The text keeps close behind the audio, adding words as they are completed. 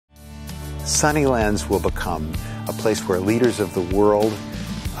Sunnylands will become a place where leaders of the world,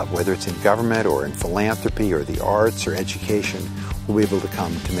 whether it's in government or in philanthropy or the arts or education, will be able to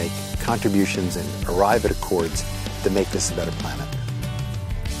come to make contributions and arrive at accords that make this a better planet.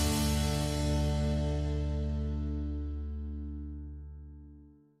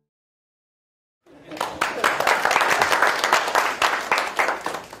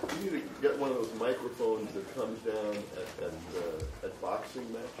 You need to get one of those microphones that comes down at boxing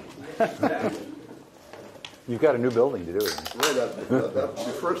matches. You've got a new building to do it. Right, that's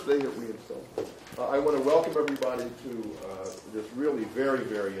the first thing that we install. I want to welcome everybody to this really very,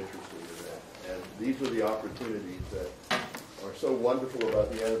 very interesting event. And these are the opportunities that are so wonderful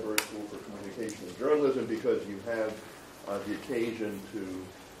about the Annenberg School for Communication and Journalism, because you have the occasion to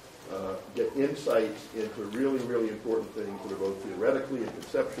get insights into really, really important things that are both theoretically and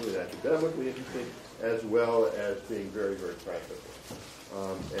conceptually and academically interesting, as well as being very, very practical.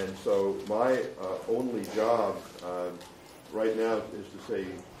 And so my only job right now is to say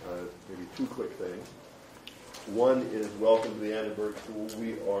maybe two quick things. One is welcome to the Annenberg School.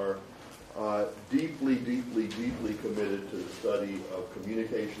 We are deeply, deeply, deeply committed to the study of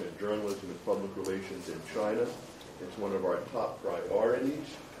communication and journalism and public relations in China. It's one of our top priorities.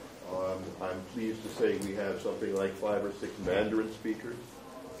 I'm pleased to say we have something like 5 or 6 Mandarin speakers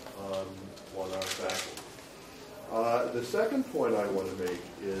on our faculty. The second point I want to make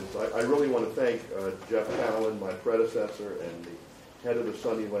is I really want to thank Jeff Cowan, my predecessor, and the head of the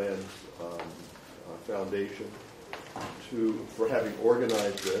Sunnylands Foundation for having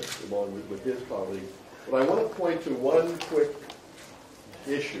organized this, along with his colleagues. But I want to point to one quick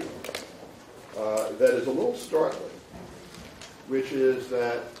issue that is a little startling, which is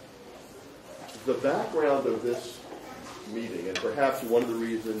that the background of this meeting, and perhaps one of the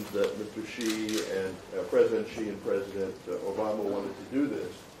reasons that Mr. Xi and President Xi and President Obama wanted to do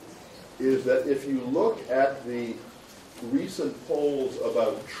this, is that if you look at the recent polls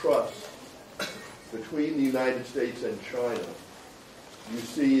about trust between the United States and China, you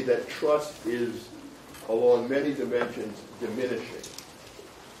see that trust is, along many dimensions, diminishing.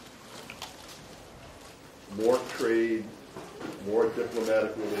 More trade, more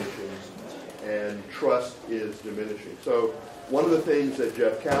diplomatic relations, and trust is diminishing. So one of the things that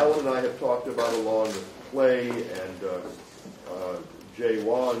Jeff Cowan and I have talked about, along with Clay and Jay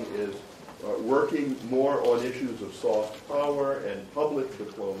Wong, is working more on issues of soft power and public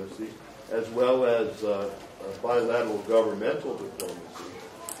diplomacy, as well as bilateral governmental diplomacy,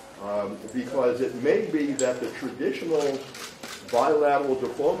 because it may be that the traditional bilateral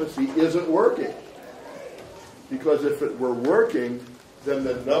diplomacy isn't working. Because if it were working, then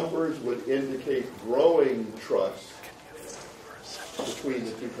the numbers would indicate growing trust between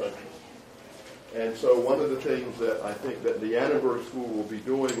the two countries. And so one of the things that I think that the Annenberg School will be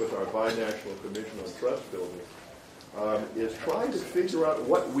doing with our Binational Commission on Trust Building is trying to figure out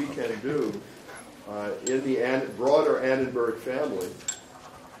what we can do in the broader Annenberg family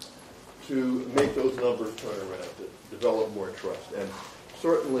to make those numbers turn around, to develop more trust. And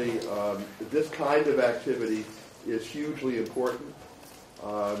certainly this kind of activity is hugely important.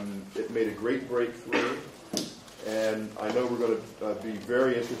 It made a great breakthrough, and I know we're going to be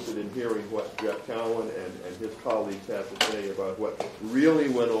very interested in hearing what Jeff Cowan and his colleagues have to say about what really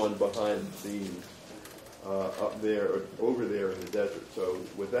went on behind the scenes up there, or over there in the desert. So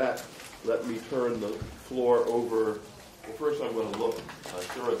with that, let me turn the floor over. Well, first I'm going to look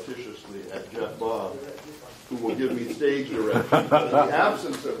surreptitiously at Jeff Baum, who will give me stage direction. But in the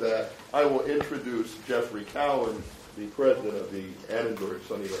absence of that, I will introduce Jeffrey Cowan, the president of the Annenberg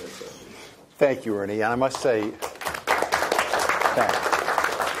Sunnysland Summit. Thank you, Ernie. And I must say, thanks.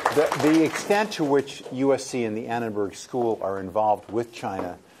 The extent to which USC and the Annenberg School are involved with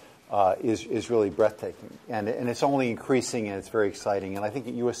China is really breathtaking. And it's only increasing, and it's very exciting. And I think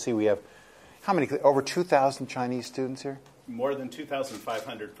at USC we have, how many, over 2,000 Chinese students here? More than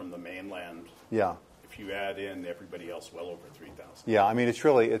 2,500 from the mainland. Yeah. If you add in everybody else, well over 3,000. Yeah, I mean, it's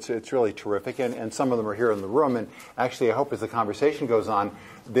really terrific, and some of them are here in the room. And actually, I hope as the conversation goes on,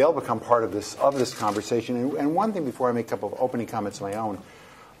 they'll become part of this conversation. And one thing before I make a couple of opening comments of my own,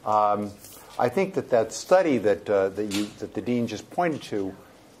 I think that study that the dean just pointed to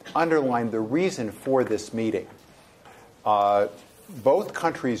underlined the reason for this meeting. Both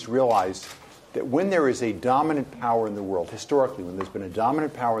countries realized that when there is a dominant power in the world, historically, when there's been a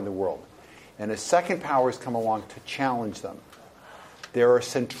dominant power in the world, and a second power has come along to challenge them, there are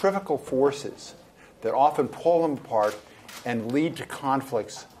centrifugal forces that often pull them apart and lead to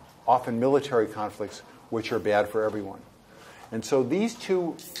conflicts, often military conflicts, which are bad for everyone. And so these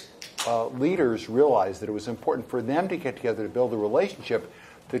two leaders realized that it was important for them to get together to build a relationship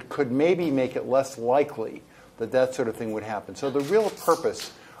that could maybe make it less likely that that sort of thing would happen. So the real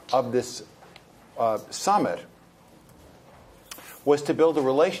purpose of this summit was to build a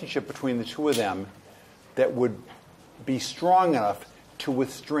relationship between the two of them that would be strong enough to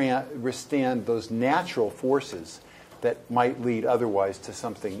withstand those natural forces that might lead otherwise to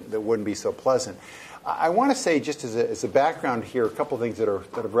something that wouldn't be so pleasant. I want to say, just as a background here, a couple of things that are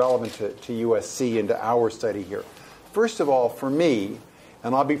relevant to USC and to our study here. First of all, for me,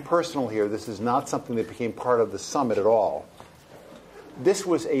 and I'll be personal here, this is not something that became part of the summit at all. This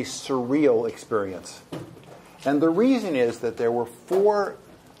was a surreal experience. And the reason is that there were 4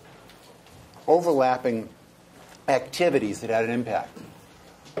 overlapping activities that had an impact.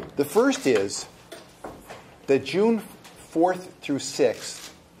 The first is that June 4th through 6th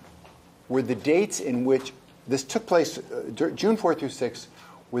were the dates in which this took place. June 4th through 6th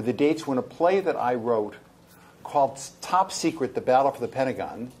were the dates when a play that I wrote called Top Secret, The Battle for the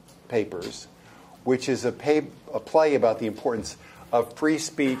Pentagon Papers, which is a play about the importance of free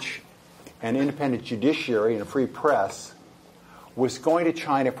speech and independent judiciary and a free press, was going to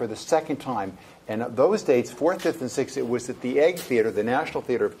China for the second time. And those dates, 4th, 5th, and 6th, it was at the Egg Theater, the National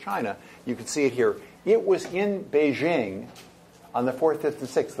Theater of China. You can see it here. It was in Beijing on the 4th, 5th, and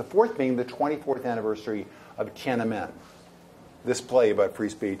 6th, the 4th being the 24th anniversary of Tiananmen, this play about free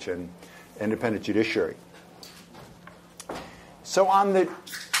speech and independent judiciary. So on the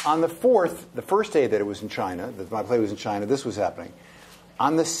 4th, the first day that it was in China, that my play was in China, this was happening.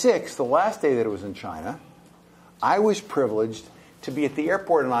 On the 6th, the last day that it was in China, I was privileged to be at the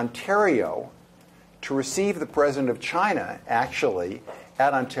airport in Ontario to receive the president of China, actually,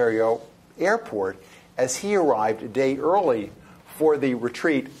 at Ontario Airport as he arrived a day early for the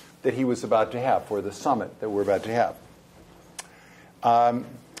retreat that he was about to have, for the summit that we're about to have.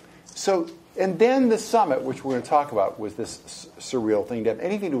 And then the summit, which we're going to talk about, was this surreal thing, didn't have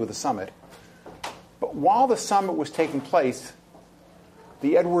anything to do with the summit. But while the summit was taking place,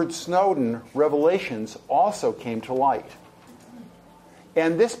 the Edward Snowden revelations also came to light.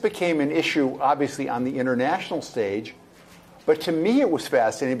 And this became an issue, obviously, on the international stage. But to me, it was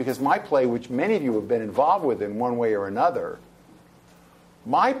fascinating because my play, which many of you have been involved with in one way or another,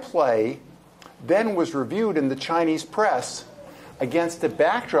 my play then was reviewed in the Chinese press against a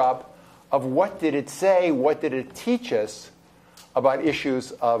backdrop of what did it say, what did it teach us about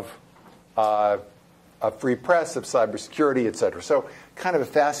issues of free press, of cybersecurity, et cetera. So kind of a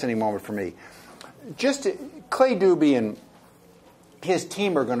fascinating moment for me. Clay Dubey and his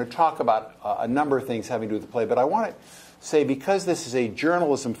team are going to talk about a number of things having to do with the play, but I want to say, because this is a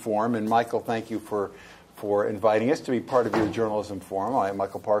journalism forum, and Michael, thank you for inviting us to be part of your journalism forum. I'm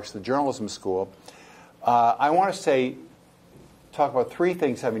Michael Parks, the Journalism School. I want to talk about 3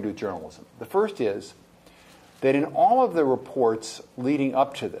 things having to do with journalism. The first is that in all of the reports leading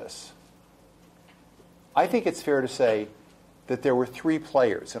up to this, I think it's fair to say that there were 3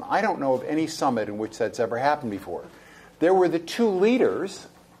 players, and I don't know of any summit in which that's ever happened before. There were the 2 leaders,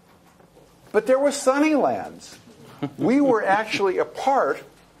 but there was Sunnylands. We were actually a part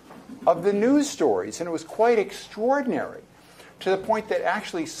of the news stories, and it was quite extraordinary, to the point that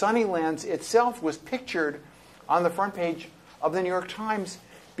actually Sunnylands itself was pictured on the front page of the New York Times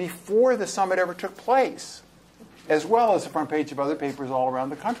before the summit ever took place, as well as the front page of other papers all around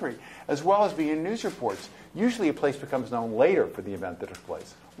the country, as well as being in news reports. Usually a place becomes known later for the event that took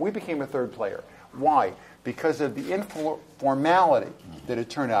place. We became a 3rd player. Why? Because of the informality that it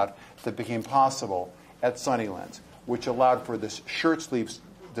turned out that became possible at Sunnylands, which allowed for this shirt sleeves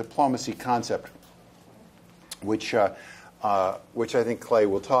diplomacy concept, which I think Clay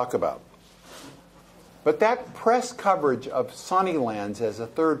will talk about. But that press coverage of Sunnylands as a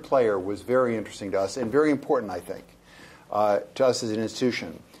 3rd player was very interesting to us and very important, I think, to us as an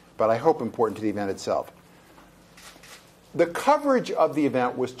institution, but I hope important to the event itself. The coverage of the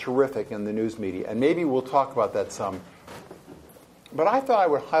event was terrific in the news media, and maybe we'll talk about that some. But I thought I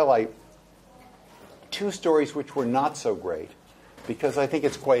would highlight 2 stories which were not so great, because I think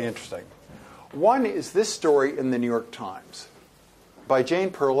it's quite interesting. One is this story in the New York Times by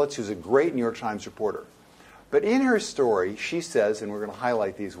Jane Perlitz, who's a great New York Times reporter. But in her story, she says, and we're going to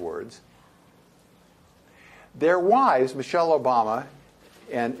highlight these words, their wives, Michelle Obama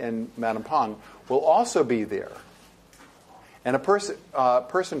and Madame Peng, will also be there. And a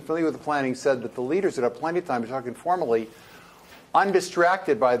person familiar with the planning said that the leaders would have plenty of time to talk informally,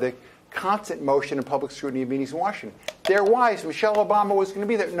 undistracted by the constant motion and public scrutiny of meetings in Washington. Their wives, Michelle Obama, was going to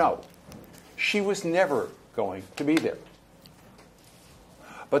be there. No, she was never going to be there.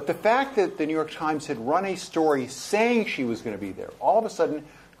 But the fact that the New York Times had run a story saying she was going to be there all of a sudden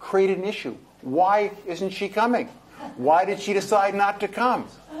created an issue. Why isn't she coming? Why did she decide not to come?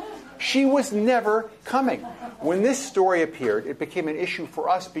 She was never coming. When this story appeared, it became an issue for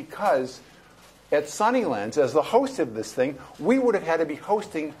us because at Sunnylands, as the host of this thing, we would have had to be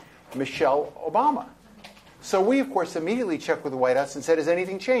hosting Michelle Obama. So we, of course, immediately checked with the White House and said, has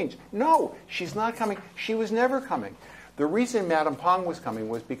anything changed? No, she's not coming. She was never coming. The reason Madame Peng was coming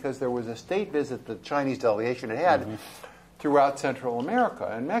was because there was a state visit the Chinese delegation had throughout Central America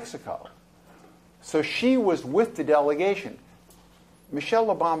and Mexico. So she was with the delegation. Michelle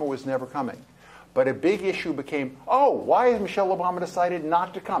Obama was never coming. But a big issue became, why has Michelle Obama decided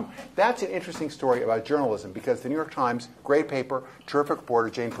not to come? That's an interesting story about journalism because the New York Times, great paper, terrific reporter,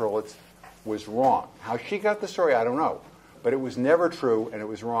 Jane Perlitz, was wrong. How she got the story, I don't know. But it was never true, and it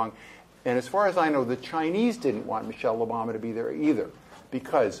was wrong. And as far as I know, the Chinese didn't want Michelle Obama to be there either,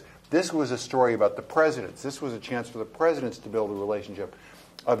 because this was a story about the presidents. This was a chance for the presidents to build a relationship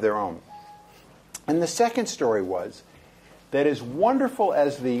of their own. And the second story was that as wonderful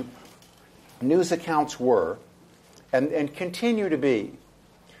as the news accounts were, and continue to be,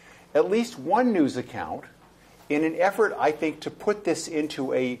 at least one news account, in an effort, I think, to put this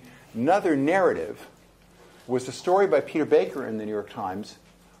into another narrative, was a story by Peter Baker in the New York Times,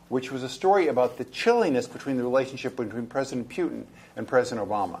 which was a story about the chilliness between the relationship between President Putin and President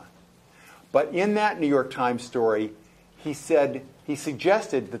Obama. But in that New York Times story, he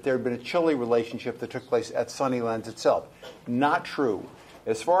suggested that there had been a chilly relationship that took place at Sunnylands itself. Not true.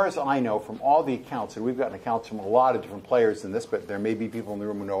 As far as I know, from all the accounts, and we've gotten accounts from a lot of different players in this, but there may be people in the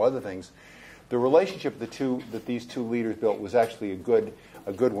room who know other things, the relationship that these two leaders built was actually a good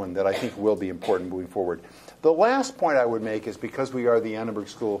one that I think will be important moving forward. The last point I would make is because we are the Annenberg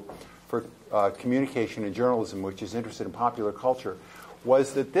School for Communication and Journalism, which is interested in popular culture,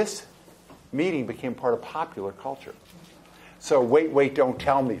 was that this meeting became part of popular culture. So Wait, Don't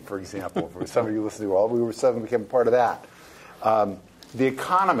Tell Me, for example, for some of you listening to all, we were suddenly became part of that. The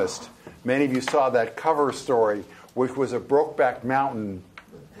Economist, many of you saw that cover story, which was a Brokeback Mountain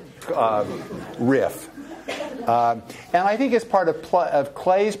riff. And I think as part of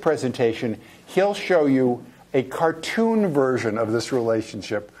Clay's presentation, he'll show you a cartoon version of this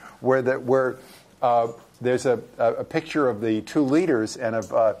relationship where there's a picture of the two leaders and of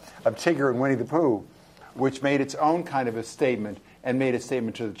Tigger and Winnie the Pooh, which made its own kind of a statement and made a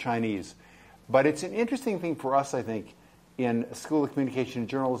statement to the Chinese. But it's an interesting thing for us, I think, in a School of Communication and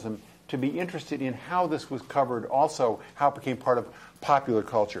Journalism to be interested in how this was covered, also how it became part of popular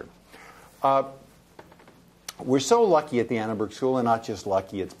culture. We're so lucky at the Annenberg School, and not just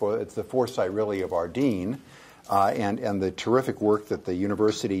lucky, it's the foresight really of our dean and the terrific work that the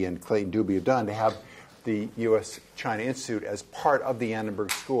university and Clayton Dubie have done to have the U.S.-China Institute as part of the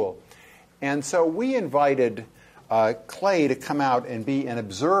Annenberg School. And so we invited Clay to come out and be an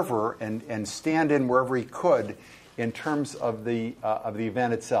observer and stand in wherever he could in terms of the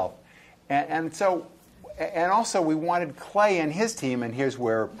event itself. And also we wanted Clay and his team, and here's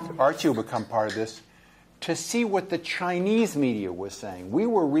where Archie will become part of this, to see what the Chinese media was saying. We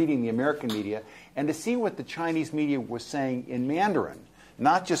were reading the American media, and to see what the Chinese media was saying in Mandarin,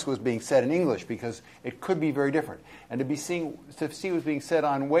 not just was being said in English, because it could be very different, and to see what was being said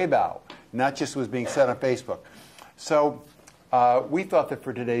on Weibo, not just what was being said on Facebook. So we thought that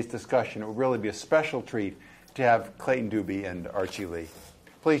for today's discussion, it would really be a special treat to have Clayton Dubie and Archie Lee.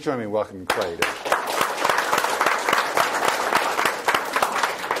 Please join me in welcoming Clay.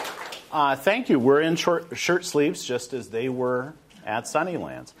 Thank you. We're in shirt sleeves, just as they were at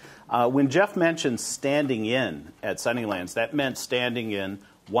Sunnylands. When Jeff mentioned standing in at Sunnylands, that meant standing in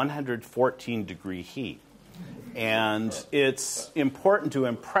 114-degree heat. And it's important to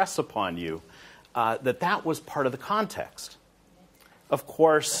impress upon you that was part of the context. Of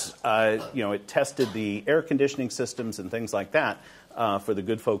course, it tested the air conditioning systems and things like that for the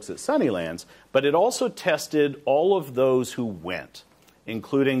good folks at Sunnylands, but it also tested all of those who went,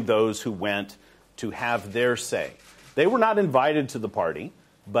 including those who went to have their say. They were not invited to the party,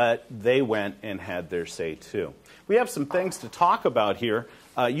 but they went and had their say too. We have some things to talk about here.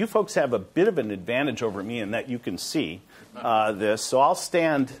 You folks have a bit of an advantage over me in that you can see this, so I'll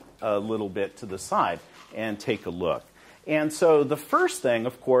stand a little bit to the side and take a look. And so the first thing,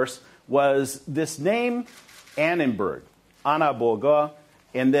 of course, was this name, Annenberg, Annaberg,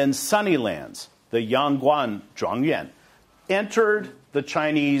 and then Sunnylands, the Yangguan Zhuangyuan, entered the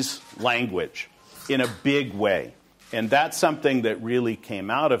Chinese language in a big way. And that's something that really came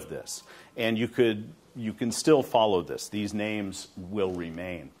out of this. And you can still follow this. These names will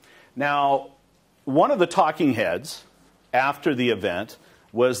remain. Now, one of the talking heads after the event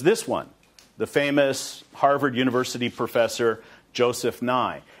was this one, the famous Harvard University professor Joseph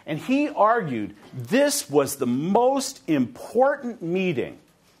Nye. And he argued this was the most important meeting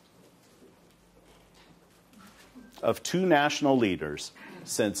of two national leaders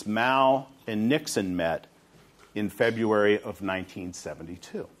since Mao and Nixon met in February of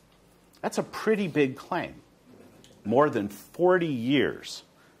 1972. That's a pretty big claim. More than 40 years,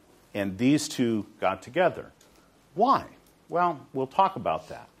 and these two got together. Why? Well, we'll talk about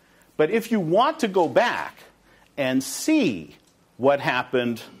that. But if you want to go back and see what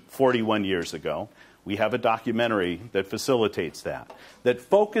happened 41 years ago, we have a documentary that facilitates that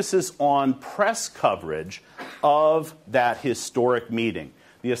focuses on press coverage of that historic meeting.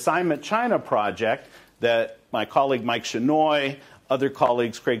 The Assignment China project that my colleague Mike Shinoy, other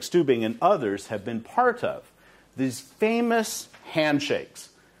colleagues, Craig Stubing, and others have been part of. These famous handshakes.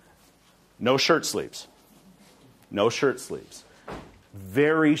 No shirt sleeves. No shirt sleeves.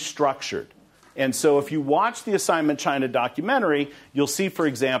 Very structured. And so if you watch the Assignment China documentary, you'll see, for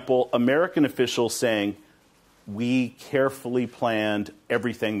example, American officials saying, we carefully planned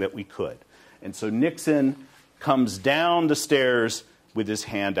everything that we could. And so Nixon comes down the stairs with his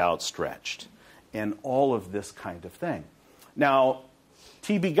hand outstretched. And all of this kind of thing. Now,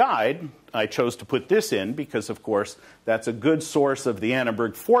 TB Guide, I chose to put this in because, of course, that's a good source of the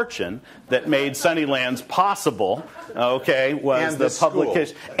Annenberg fortune that made Sunnylands possible, okay, was the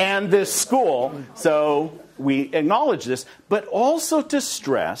publication. And this school. So we acknowledge this, but also to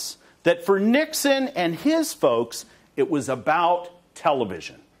stress that for Nixon and his folks, it was about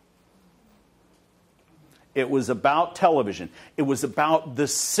television. It was about television. It was about the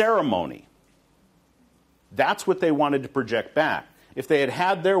ceremony. That's what they wanted to project back. If they had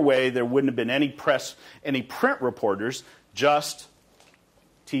had their way, there wouldn't have been any press, any print reporters, just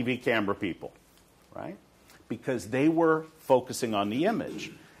TV camera people, right? Because they were focusing on the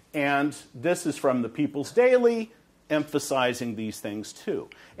image. And this is from the People's Daily, emphasizing these things too.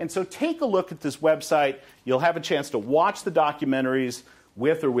 And so take a look at this website. You'll have a chance to watch the documentaries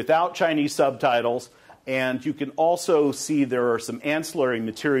with or without Chinese subtitles. And you can also see there are some ancillary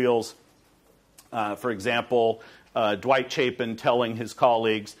materials. For example, Dwight Chapin telling his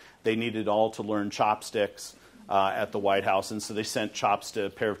colleagues they needed all to learn chopsticks at the White House, and so they sent a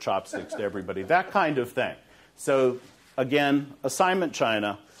pair of chopsticks to everybody, that kind of thing. So, again, Assignment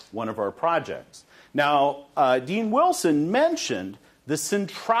China, one of our projects. Now, Dean Wilson mentioned the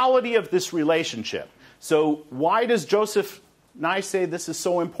centrality of this relationship. So why does Joseph Nye say this is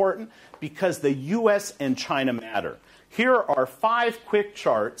so important? Because the U.S. and China matter. Here are 5 quick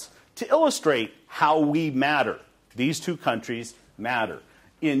charts to illustrate how we matter. These two countries matter.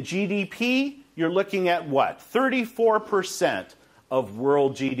 In GDP, you're looking at what? 34% of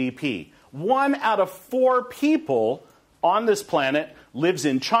world GDP. 1 out of 4 people on this planet lives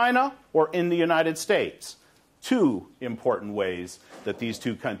in China or in the United States. 2 important ways that these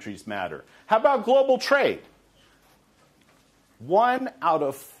two countries matter. How about global trade? 1 out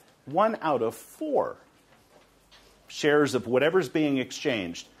of 4 shares of whatever's being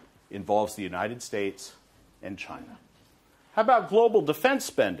exchanged involves the United States and China. How about global defense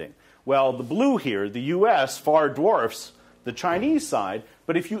spending? Well, the blue here, the U.S., far dwarfs the Chinese side,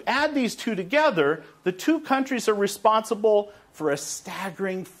 but if you add these two together, the two countries are responsible for a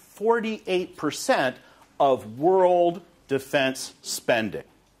staggering 48% of world defense spending.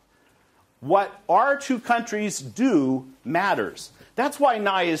 What our two countries do matters. That's why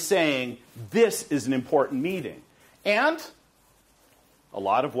Nye is saying this is an important meeting. And a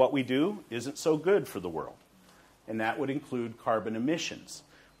lot of what we do isn't so good for the world. And that would include carbon emissions,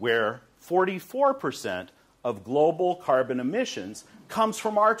 where 44% of global carbon emissions comes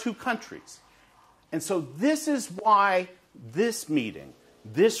from our two countries. And so this is why this meeting,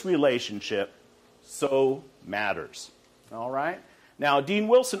 this relationship, so matters. All right? Now, Dean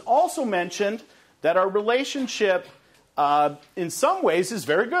Wilson also mentioned that our relationship, in some ways, is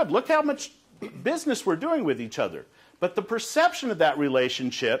very good. Look how much business we're doing with each other. But the perception of that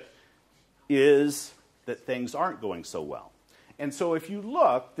relationship is that things aren't going so well. And so if you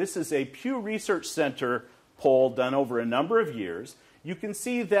look, this is a Pew Research Center poll done over a number of years. You can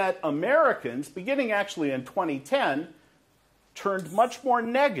see that Americans, beginning actually in 2010, turned much more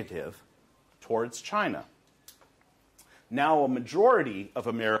negative towards China. Now a majority of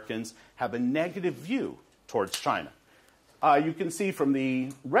Americans have a negative view towards China. You can see from the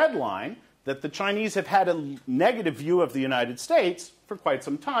red line that the Chinese have had a negative view of the United States for quite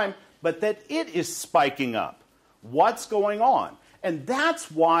some time, but that it is spiking up. What's going on? And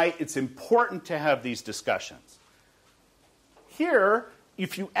that's why it's important to have these discussions. Here,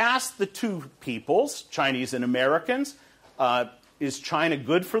 if you ask the two peoples, Chinese and Americans, is China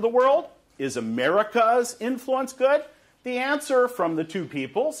good for the world? Is America's influence good? The answer from the two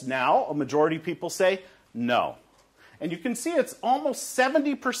peoples, now a majority of people say no. And you can see it's almost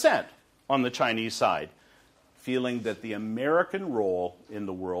 70% on the Chinese side. feeling that the American role in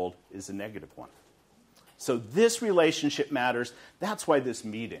the world is a negative one. So this relationship matters. That's why this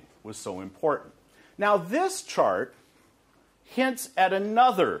meeting was so important. Now, this chart hints at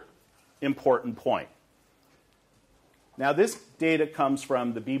another important point. Now, this data comes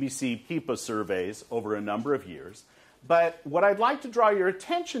from the BBC PIPA surveys over a number of years. But what I'd like to draw your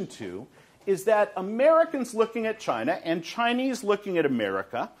attention to is that Americans looking at China and Chinese looking at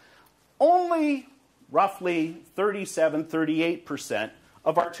America, only roughly 37, 38%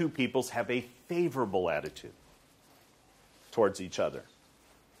 of our two peoples have a favorable attitude towards each other.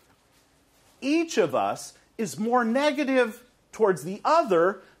 Each of us is more negative towards the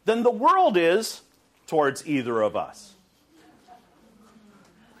other than the world is towards either of us.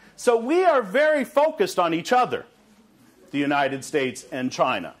 So we are very focused on each other, the United States and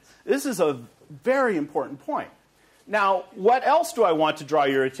China. This is a very important point. Now, what else do I want to draw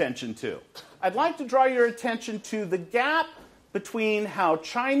your attention to? I'd like to draw your attention to the gap between how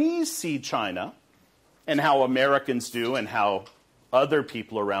Chinese see China and how Americans do and how other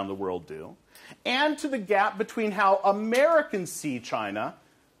people around the world do, and to the gap between how Americans see China,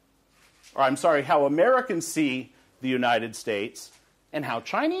 or I'm sorry, how Americans see the United States and how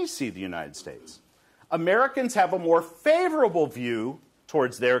Chinese see the United States. Americans have a more favorable view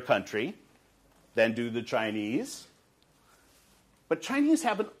towards their country than do the Chinese, but Chinese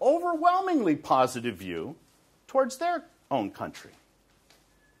have an overwhelmingly positive view towards their own country.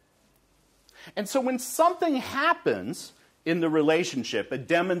 And so when something happens in the relationship, a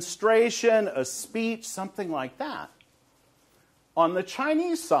demonstration, a speech, something like that, on the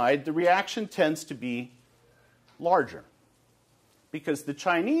Chinese side, the reaction tends to be larger because the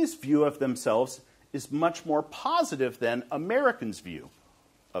Chinese view of themselves is much more positive than Americans' view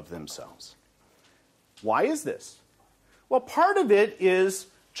of themselves. Why is this? Well, part of it is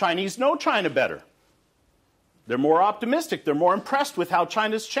Chinese know China better. They're more optimistic. They're more impressed with how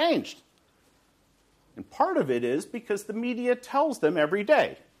China's changed. And part of it is because the media tells them every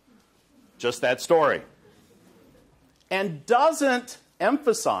day just that story and doesn't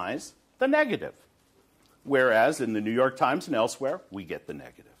emphasize the negative. Whereas in the New York Times and elsewhere, we get the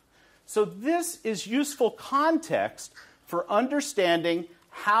negative. So this is useful context for understanding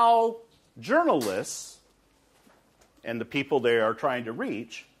how journalists and the people they are trying to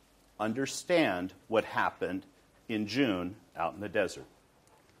reach understand what happened in June out in the desert.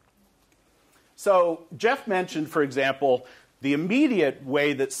 So Jeff mentioned, for example, the immediate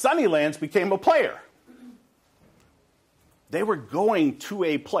way that Sunnylands became a player. They were going to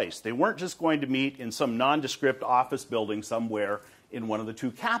a place. They weren't just going to meet in some nondescript office building somewhere in one of the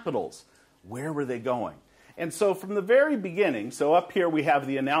two capitals. Where were they going? And so from the very beginning, so up here we have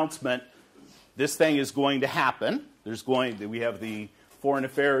the announcement, this thing is going to happen. We have the Foreign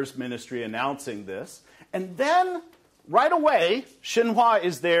Affairs Ministry announcing this. And then, right away, Xinhua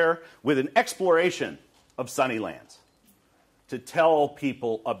is there with an exploration of Sunnylands to tell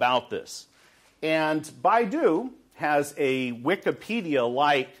people about this. And Baidu has a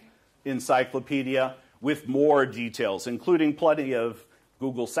Wikipedia-like encyclopedia with more details, including plenty of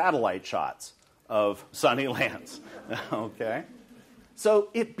Google satellite shots of Sunnylands. Okay? So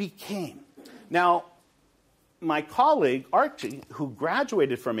it became. Now, my colleague, Archie, who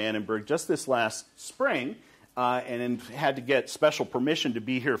graduated from Annenberg just this last spring and had to get special permission to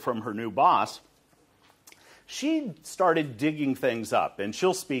be here from her new boss, she started digging things up, and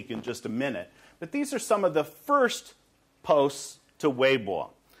she'll speak in just a minute. But these are some of the first posts to Weibo,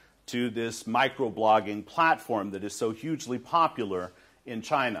 to this microblogging platform that is so hugely popular in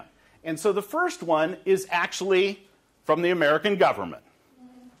China. And so the first one is actually from the American government.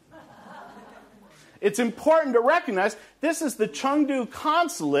 It's important to recognize this is the Chengdu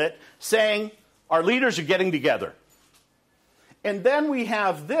consulate saying our leaders are getting together. And then we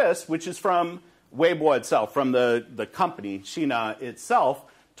have this, which is from Weibo itself, from the company, Xina itself,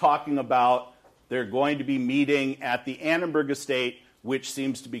 talking about they're going to be meeting at the Annenberg estate, which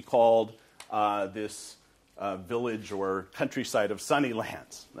seems to be called this village or countryside of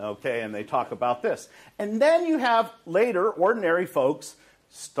Sunnylands. Okay, and they talk about this. And then you have later ordinary folks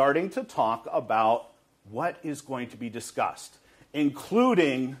starting to talk about what is going to be discussed,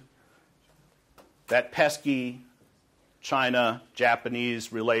 including that pesky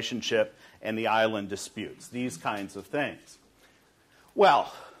China-Japanese relationship and the island disputes, these kinds of things.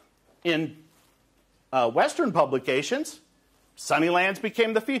 Well, in Western publications, Sunnylands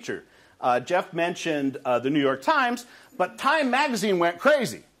became the feature. Jeff mentioned the New York Times, but Time Magazine went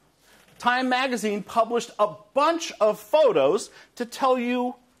crazy. Time Magazine published a bunch of photos to tell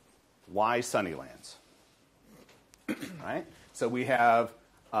you why Sunnylands. Right? So we have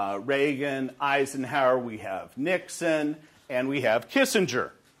Reagan, Eisenhower, we have Nixon, and we have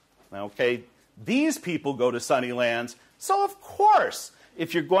Kissinger. Okay, these people go to Sunnylands, so of course,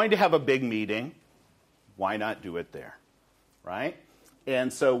 if you're going to have a big meeting, why not do it there, right?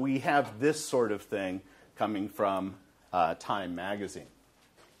 And so we have this sort of thing coming from Time magazine.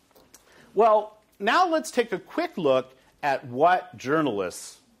 Well, now let's take a quick look at what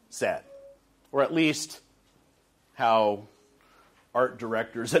journalists said, or at least how art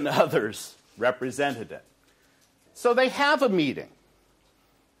directors and others represented it. So they have a meeting,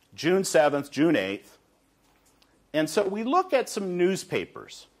 June 7th, June 8th, and so we look at some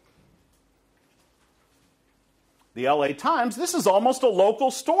newspapers. The LA Times, this is almost a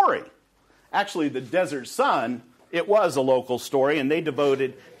local story. Actually, the Desert Sun, it was a local story, and they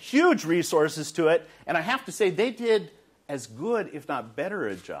devoted huge resources to it, and I have to say they did as good, if not better,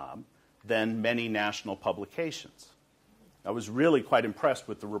 a job than many national publications. I was really quite impressed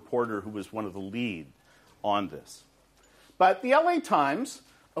with the reporter who was one of the lead on this. But the LA Times,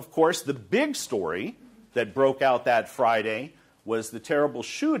 of course, the big story that broke out that Friday was the terrible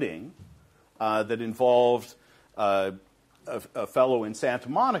shooting that involved a fellow in Santa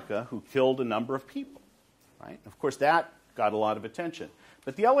Monica who killed a number of people. Right? Of course, that got a lot of attention.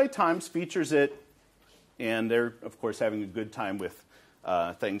 But the LA Times features it, and they're, of course, having a good time with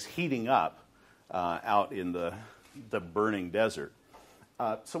things heating up out in the burning desert.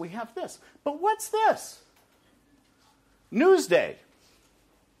 So we have this. But what's this? Newsday.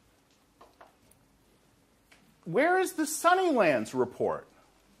 Where is the Sunnylands report?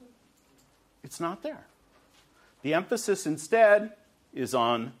 It's not there. The emphasis instead is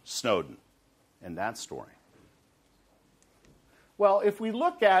on Snowden and that story. Well, if we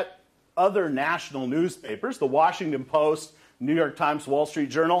look at other national newspapers, the Washington Post, New York Times, Wall Street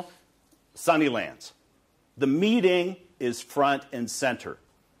Journal, Sunnylands. The meeting is front and center.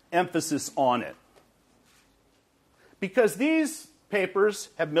 Emphasis on it. Because these papers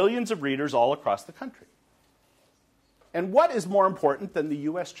have millions of readers all across the country. And what is more important than the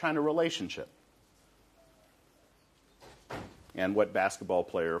U.S.-China relationship? And what basketball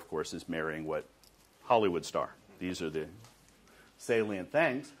player, of course, is marrying what Hollywood star? These are the salient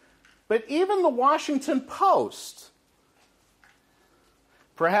things. But even the Washington Post,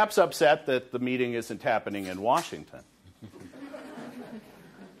 perhaps upset that the meeting isn't happening in Washington,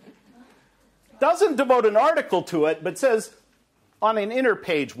 doesn't devote an article to it, but says on an inner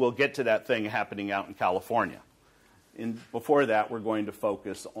page we'll get to that thing happening out in California. Before that, we're going to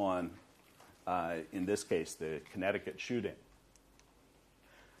focus on, in this case, the Connecticut shooting.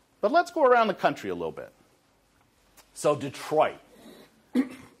 But let's go around the country a little bit. So Detroit.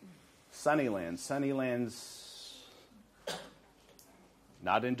 Sunnylands,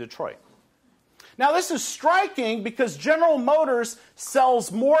 not in Detroit. Now, this is striking because General Motors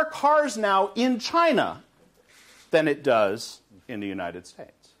sells more cars now in China than it does in the United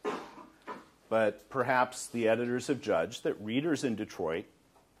States. But perhaps the editors have judged that readers in Detroit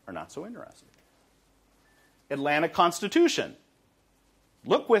are not so interested. Atlanta Constitution.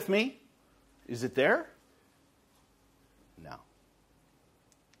 Look with me. Is it there? No.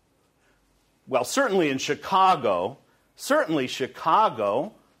 Well, certainly in Chicago,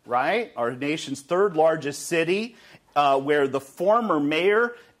 right? Our nation's third largest city, where the former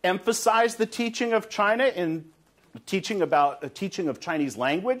mayor emphasized the teaching of China in teaching of Chinese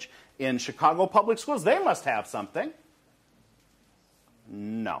language in Chicago public schools. They must have something.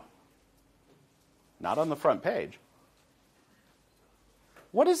 No. Not on the front page.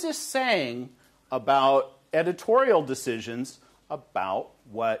 What is this saying about editorial decisions about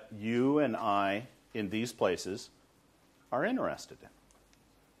what you and I in these places are interested in?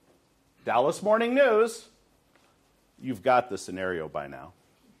 Dallas Morning News, you've got the scenario by now.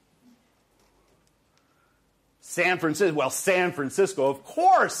 San Francisco, of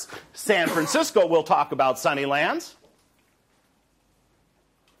course, San Francisco will talk about Sunnylands.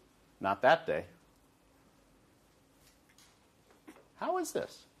 Not that day. How is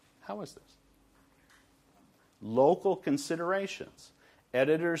this? Local considerations.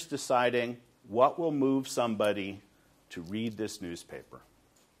 Editors deciding what will move somebody to read this newspaper,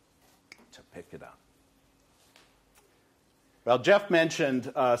 to pick it up. Well, Jeff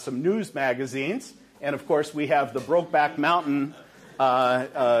mentioned some news magazines, and of course we have the Brokeback Mountain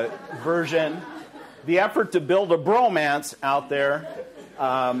version, the effort to build a bromance out there.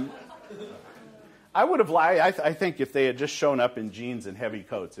 I would have liked, I think if they had just shown up in jeans and heavy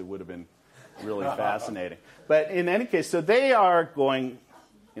coats, it would have been really fascinating. But in any case, so they are going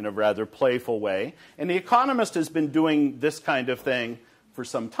in a rather playful way. And The Economist has been doing this kind of thing for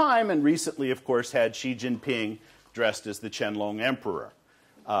some time, and recently, of course, had Xi Jinping dressed as the Qianlong Emperor.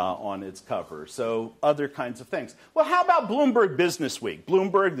 on its cover. So other kinds of things. Well, how about Bloomberg Business Week?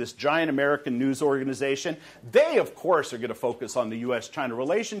 Bloomberg, this giant American news organization, they, of course, are going to focus on the U.S.-China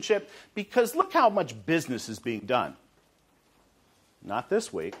relationship because look how much business is being done. Not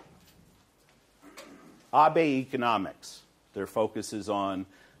this week. Abe Economics. Their focus is on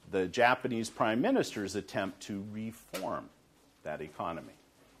the Japanese Prime Minister's attempt to reform that economy.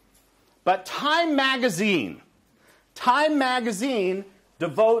 But Time Magazine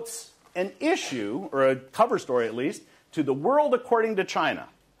devotes an issue, or a cover story at least, to the world according to China.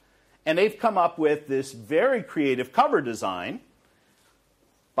 And they've come up with this very creative cover design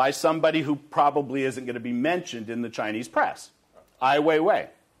by somebody who probably isn't going to be mentioned in the Chinese press. Ai Weiwei.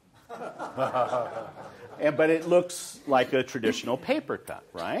 But it looks like a traditional paper cut,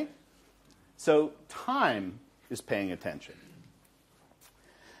 right? So Time is paying attention.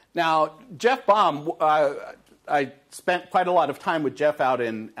 Now, Jeff Baum, I spent quite a lot of time with Jeff out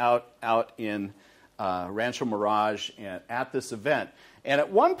in Rancho Mirage and at this event. And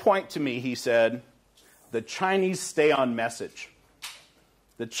at one point to me, he said, the Chinese stay on message.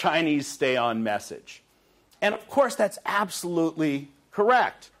 The Chinese stay on message. And of course, that's absolutely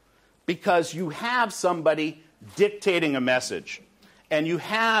correct, because you have somebody dictating a message, and you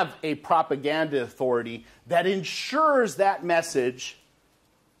have a propaganda authority that ensures that message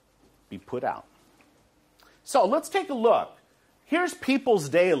be put out. So let's take a look. Here's People's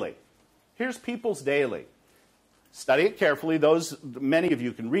Daily. Here's People's Daily. Study it carefully. Many of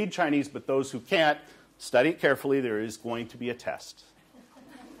you can read Chinese, but those who can't, study it carefully. There is going to be a test.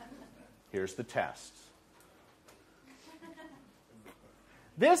 Here's the test.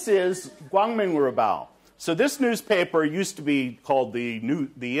 This is Guangming Ribao. So this newspaper used to be called the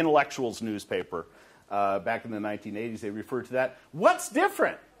Intellectuals newspaper. Back in the 1980s, they referred to that. What's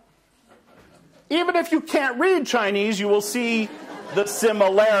different? Even if you can't read Chinese, you will see the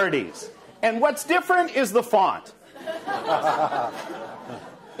similarities. And what's different is the font.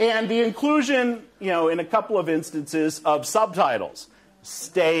 And the inclusion, in a couple of instances, of subtitles.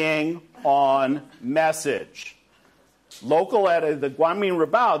 Staying on message. Local at the Guangming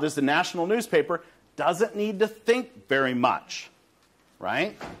Ribao, this is the national newspaper, doesn't need to think very much,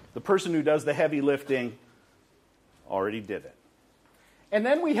 right? The person who does the heavy lifting already did it. And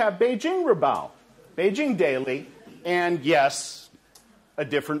then we have Beijing Ribao, Beijing Daily, and yes, a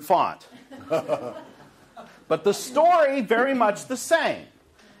different font. But the story very much the same.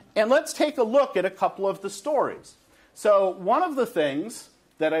 And let's take a look at a couple of the stories. So one of the things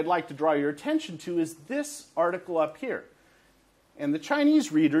that I'd like to draw your attention to is this article up here. And the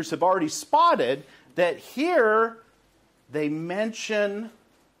Chinese readers have already spotted that here they mention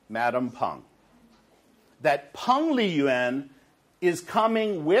Madame Peng. That Peng Liyuan is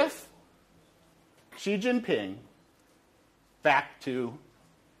coming with Xi Jinping back to,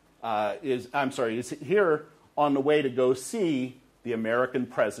 is here on the way to go see the American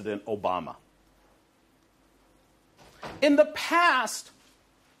President Obama. In the past,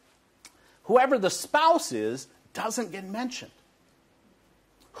 whoever the spouse is doesn't get mentioned.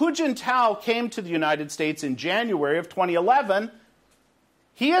 Hu Jintao came to the United States in January of 2011.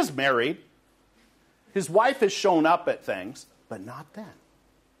 He is married. His wife has shown up at things, but not then.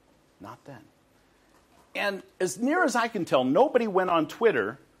 Not then. And as near as I can tell, nobody went on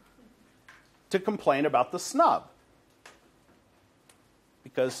Twitter to complain about the snub,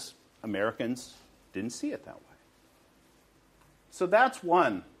 because Americans didn't see it that way. So that's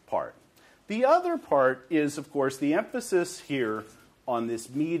one part. The other part is, of course, the emphasis here on this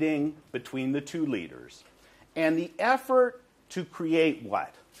meeting between the two leaders and the effort to create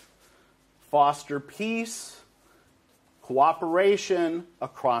what? Foster peace, cooperation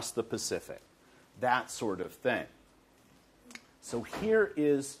across the Pacific, that sort of thing. So here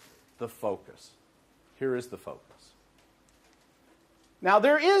is the focus. Here is the focus. Now,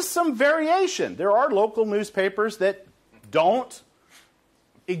 there is some variation. There are local newspapers that don't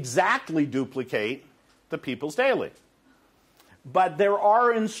exactly duplicate the People's Daily. But there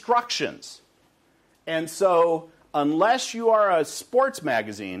are instructions. And so, unless you are a sports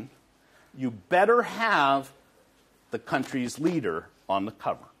magazine, you better have the country's leader on the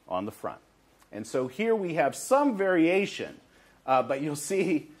cover, on the front. And so here we have some variation, but you'll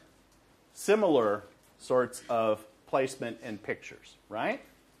see similar sorts of placement and pictures, right?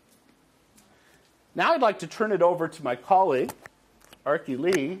 Now I'd like to turn it over to my colleague, Arki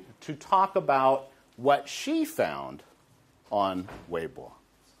Lee, to talk about what she found on Weibo.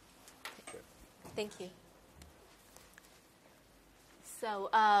 Thank you. So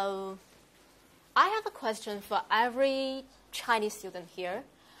I have a question for every Chinese student here.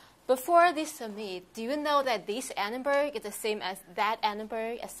 before this summit, do you know that this Annenberg is the same as that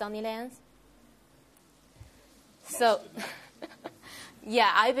Annenberg at Sunnylands? So,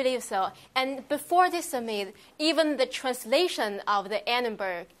 yeah, I believe so. And before this summit, even the translation of the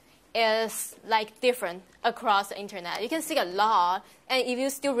Annenberg is like different across the internet. You can see a lot. And if you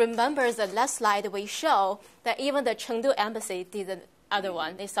still remember the last slide we show, that even the Chengdu embassy did the other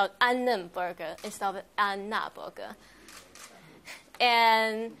one. They saw Annenberger instead of Annaberger.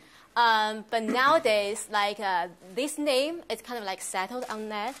 And but nowadays, like this name is kind of like settled on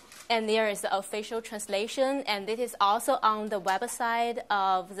that, and there is the official translation, and it is also on the website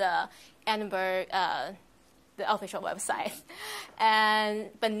of the Annenberg, the official website.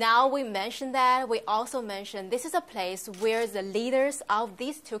 But now we mention that, we also mention this is a place where the leaders of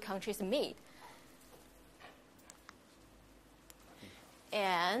these two countries meet.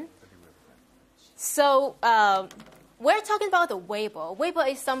 And so we're talking about the Weibo. Weibo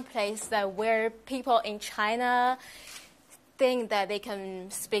is some place that where people in China think that they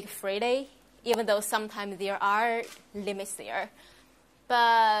can speak freely, even though sometimes there are limits there.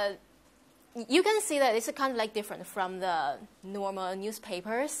 But you can see that it's kind of like different from the normal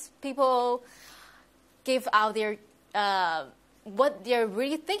newspapers. People give out their what they're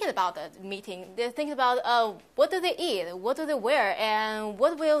really thinking about the meeting. They're thinking about what do they eat, what do they wear, and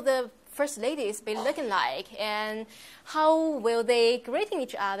what will the first ladies be looking like, and how will they greeting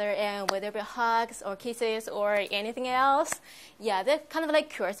each other, and will there be hugs or kisses or anything else? Yeah, they're kind of like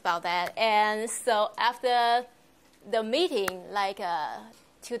curious about that. And so after the meeting, like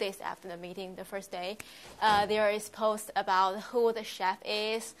 2 days after the meeting, the first day, there is post about who the chef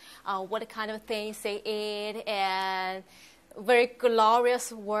is, what kind of things they eat, and very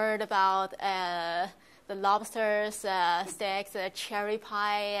glorious word about the lobsters, steaks, cherry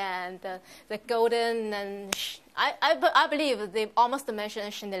pie, and the golden, and I believe they almost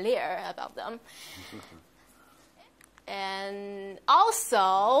mentioned chandelier about them. And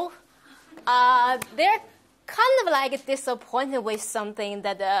also, they're kind of like disappointed with something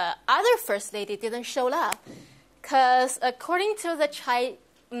that the other first lady didn't show up. Because according to the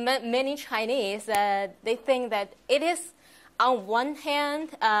many Chinese, they think that it is, on one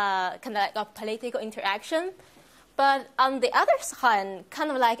hand, kind of like a political interaction, but on the other hand, kind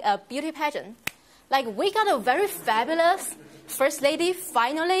of like a beauty pageant. Like, we got a very fabulous first lady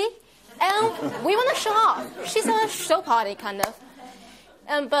finally, and we want to show off. She's a show party, kind of.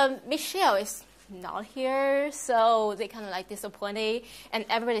 But Michelle is not here, so they kind of like disappointed, and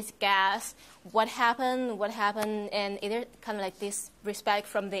everybody's gasped. What happened, and either kind of like disrespect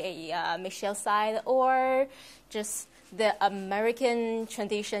from the Michelle side, or just the American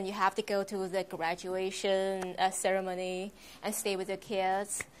tradition, you have to go to the graduation ceremony and stay with the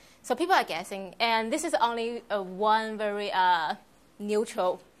kids. So people are guessing, and this is only one very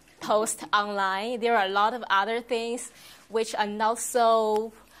neutral post online. There are a lot of other things which are not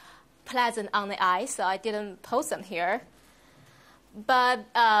so pleasant on the eye, so I didn't post them here. But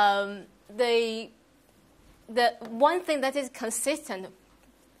the one thing that is consistent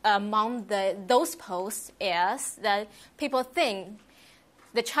among those posts is that people think,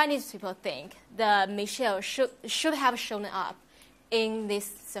 the Chinese people think, that Michelle should have shown up in this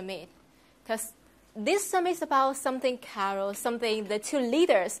summit. Because this summit is about something casual, something the two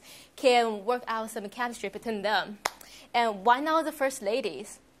leaders can work out some chemistry between them. And why not the first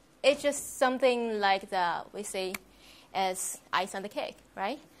ladies? It's just something like we say as ice on the cake,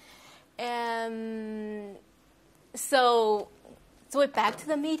 right? So we're back to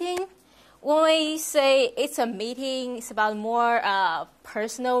the meeting. When we say it's a meeting, it's about more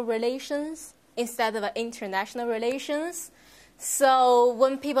personal relations instead of international relations. So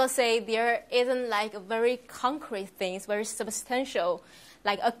when people say there isn't like very concrete things, very substantial,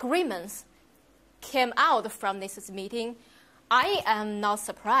 like agreements came out from this meeting, I am not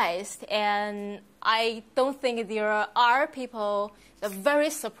surprised, and I don't think there are people that are very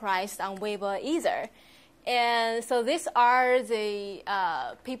surprised on Weibo either. And so these are the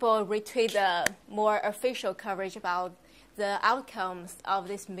people retweet the more official coverage about the outcomes of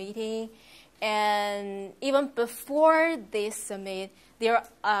this meeting. And even before this summit, there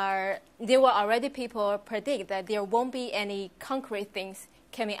were already people predict that there won't be any concrete things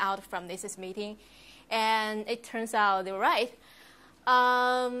coming out from this meeting. And it turns out they were right.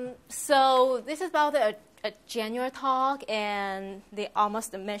 So this is about a general talk, and they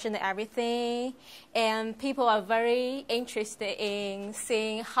almost mentioned everything. And people are very interested in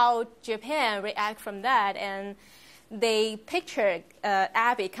seeing how Japan react from that. And they pictured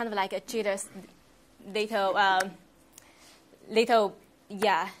Abby kind of like a Jada's little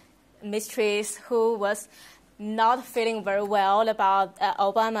mistress who was not feeling very well about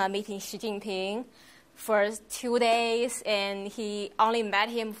Obama meeting Xi Jinping for 2 days, and he only met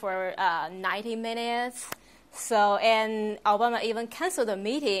him for 90 minutes. So, and Obama even canceled the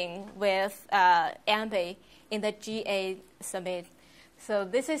meeting with Abe in the G8 summit. So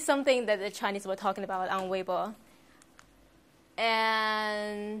this is something that the Chinese were talking about on Weibo.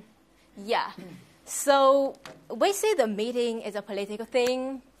 And yeah, so we see the meeting is a political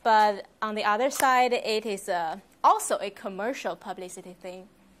thing, but on the other side, it is also a commercial publicity thing.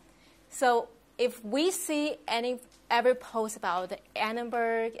 So if we see every post about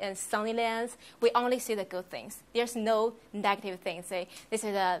Annenberg and Sunnylands, we only see the good things. There's no negative things. Say this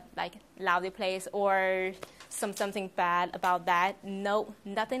is a lovely place or something bad about that. No,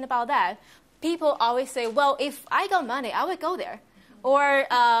 nothing about that. People always say, well, if I got money, I would go there. Or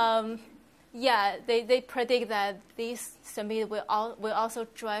they predict that this summit will also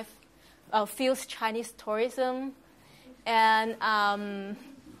drive fuel Chinese tourism, and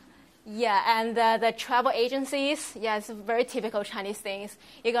the travel agencies, it's very typical Chinese things.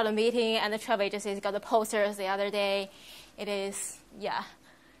 You got a meeting, and the travel agencies got the posters the other day. It is,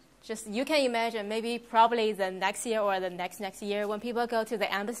 just you can imagine probably the next year or the next year when people go to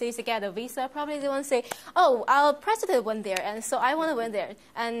the embassies to get a visa, probably they want to say, oh, our president went there, and so I want to went there,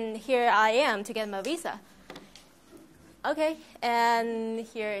 and here I am to get my visa. Okay, and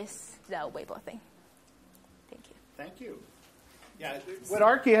here is the Weibo thing. Thank you. Thank you. Yeah, what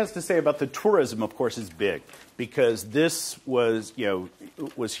Archie has to say about the tourism, of course, is big, because this was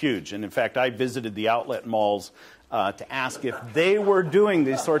huge. And in fact, I visited the outlet malls to ask if they were doing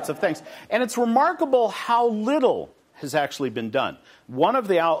these sorts of things. And it's remarkable how little has actually been done. One of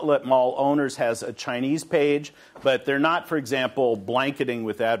the outlet mall owners has a Chinese page, but they're not, for example, blanketing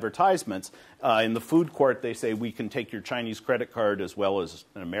with advertisements. In the food court, they say, we can take your Chinese credit card as well as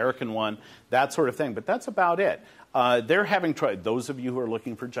an American one, that sort of thing. But that's about it. They're having tried, those of you who are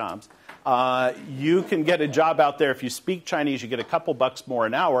looking for jobs, you can get a job out there. If you speak Chinese, you get a couple bucks more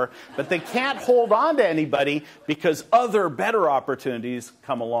an hour, but they can't hold on to anybody because other better opportunities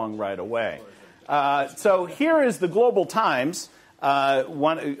come along right away. So here is the Global Times,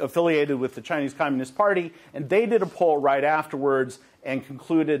 one affiliated with the Chinese Communist Party, and they did a poll right afterwards and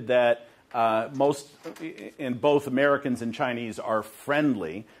concluded that most in both Americans and Chinese are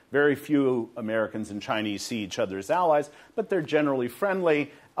friendly. Very few Americans and Chinese see each other as allies, but they're generally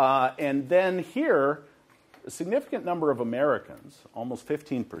friendly. And then here, a significant number of Americans, almost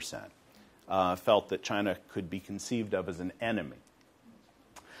 15%, felt that China could be conceived of as an enemy.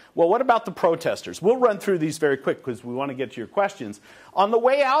 Well, what about the protesters? We'll run through these very quick because we want to get to your questions. On the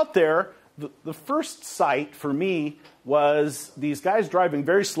way out there, the first sight for me was these guys driving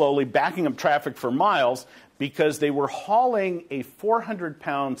very slowly, backing up traffic for miles because they were hauling a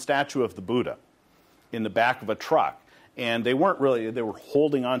 400-pound statue of the Buddha in the back of a truck. And they weren't really, they were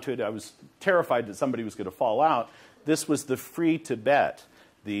holding onto it. I was terrified that somebody was going to fall out. This was the Free Tibet,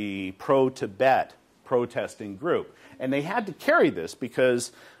 the pro-Tibet protesting group. And they had to carry this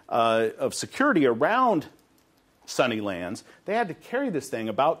because of security around Sunnylands. They had to carry this thing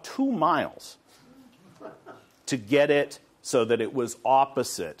about 2 miles to get it so that it was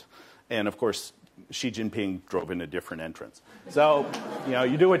opposite. And, of course, Xi Jinping drove in a different entrance. So,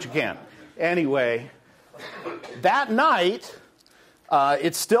 you do what you can. Anyway, that night,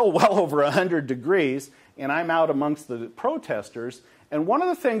 it's still well over 100 degrees, and I'm out amongst the protesters. And one of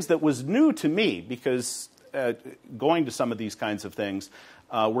the things that was new to me, because going to some of these kinds of things,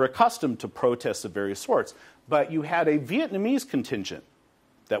 we're accustomed to protests of various sorts, but you had a Vietnamese contingent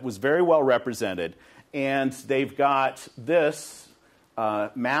that was very well represented, and they've got this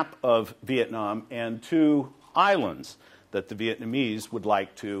map of Vietnam and 2 islands that the Vietnamese would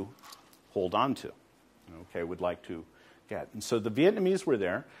like to hold on to, would like to get. And so the Vietnamese were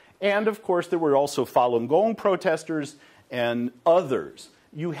there, and of course there were also Falun Gong protesters and others.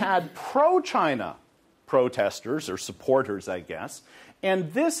 You had pro-China protesters, or supporters, I guess,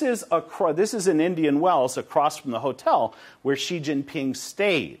 and this is in Indian Wells, across from the hotel where Xi Jinping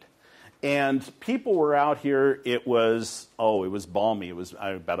stayed. And people were out here. It was balmy. It was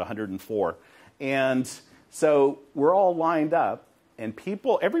about 104. And so we're all lined up, and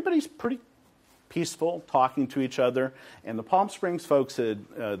everybody's pretty peaceful, talking to each other. And the Palm Springs folks, the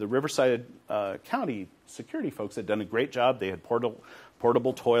Riverside County security folks, had done a great job. They had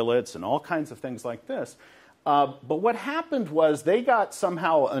portable toilets and all kinds of things like this. But what happened was they got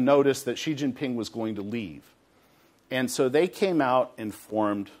somehow a notice that Xi Jinping was going to leave. And so they came out and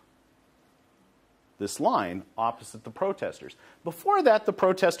formed this line opposite the protesters. Before that, the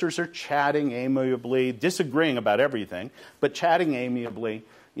protesters are chatting amiably, disagreeing about everything, but chatting amiably.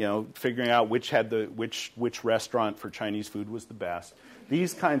 figuring out which restaurant for Chinese food was the best.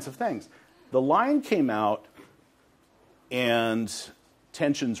 These kinds of things. The line came out, and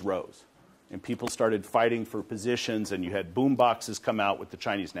tensions rose. And people started fighting for positions, and you had boom boxes come out with the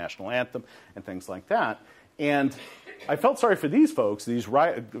Chinese national anthem and things like that. And I felt sorry for these folks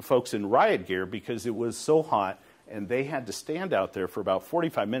in riot gear, because it was so hot, and they had to stand out there for about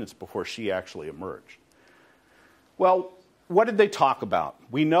 45 minutes before she actually emerged. Well, what did they talk about?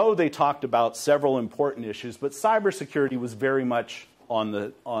 We know they talked about several important issues, but cybersecurity was very much on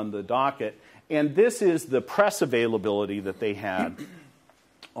the docket. And this is the press availability that they had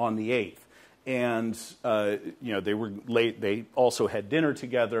on the 8th. And, they were late. They also had dinner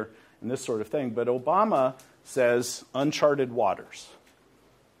together and this sort of thing. But Obama says uncharted waters.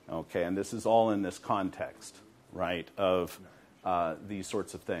 Okay, and this is all in this context, right, of these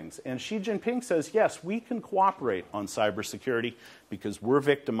sorts of things. And Xi Jinping says, yes, we can cooperate on cybersecurity because we're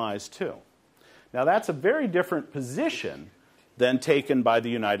victimized too. Now, that's a very different position than taken by the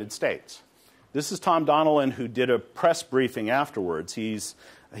United States. This is Tom Donilon, who did a press briefing afterwards.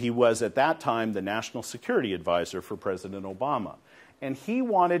 He was, at that time, the national security advisor for President Obama. And he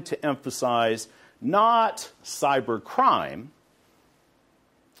wanted to emphasize not cyber crime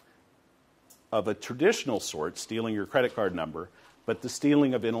of a traditional sort, stealing your credit card number, but the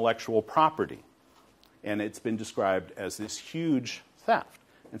stealing of intellectual property. And it's been described as this huge theft.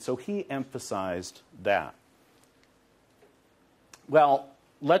 And so he emphasized that. Well,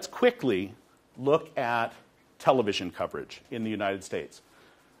 let's quickly look at television coverage in the United States.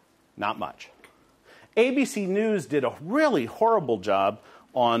 Not much. ABC News did a really horrible job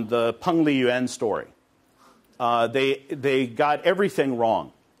on the Peng Liyuan story. They got everything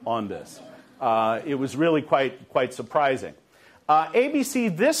wrong on this. It was really quite surprising.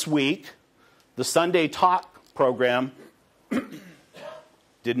 ABC This Week, the Sunday Talk program,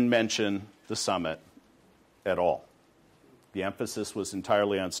 didn't mention the summit at all. The emphasis was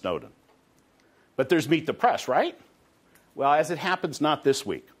entirely on Snowden. But there's Meet the Press, right? Well, as it happens, not this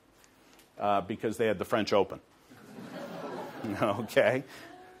week, because they had the French Open. Okay.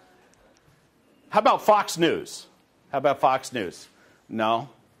 How about Fox News? No,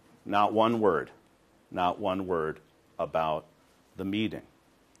 not one word. Not one word about the meeting.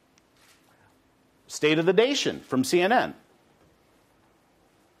 State of the Nation from CNN.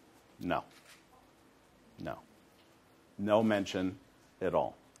 No. No mention at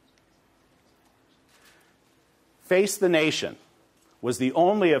all. Face the Nation was the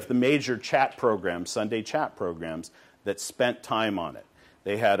only of the major chat programs, Sunday chat programs, that spent time on it.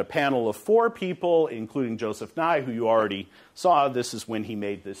 They had a panel of 4 people, including Joseph Nye, who you already saw. This is when he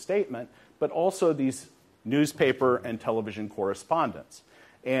made this statement, but also these newspaper and television correspondents.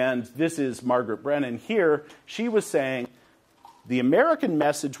 And this is Margaret Brennan here. She was saying the American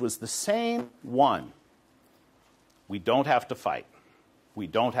message was the same one. We don't have to fight. We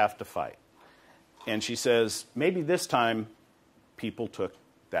don't have to fight. And she says, maybe this time people took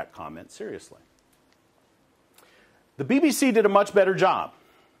that comment seriously. The BBC did a much better job.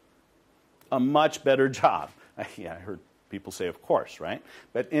 A much better job. Yeah, I heard people say, of course, right?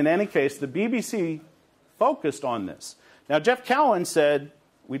 But in any case, the BBC focused on this. Now, Jeff Cowan said,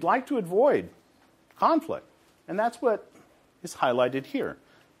 we'd like to avoid conflict. And that's what is highlighted here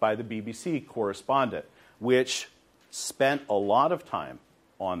by the BBC correspondent, which spent a lot of time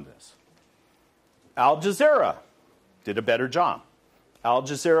on this. Al Jazeera did a better job. Al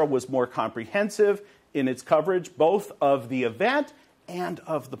Jazeera was more comprehensive in its coverage, both of the event and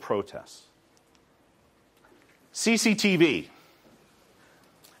of the protests. CCTV.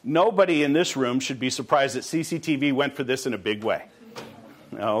 Nobody in this room should be surprised that CCTV went for this in a big way.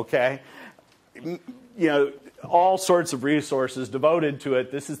 Okay? All sorts of resources devoted to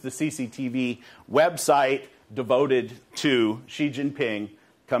it. This is the CCTV website devoted to Xi Jinping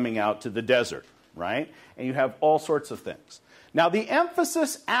coming out to the desert, right? And you have all sorts of things. Now, the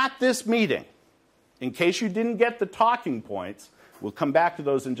emphasis at this meeting, in case you didn't get the talking points, we'll come back to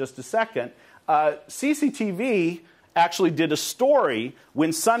those in just a second, CCTV actually did a story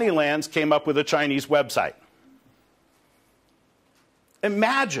when Sunnylands came up with a Chinese website.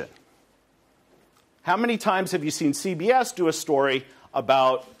 Imagine. How many times have you seen CBS do a story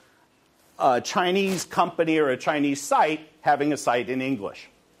about a Chinese company or a Chinese site having a site in English?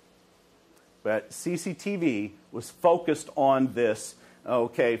 But CCTV was focused on this,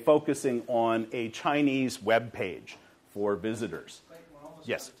 focusing on a Chinese web page for visitors. We're almost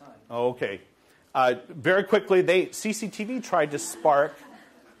yes. out of time. Okay. Very quickly, CCTV tried to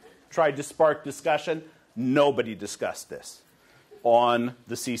spark discussion. Nobody discussed this on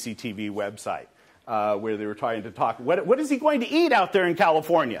the CCTV website. where they were trying to talk. What is he going to eat out there in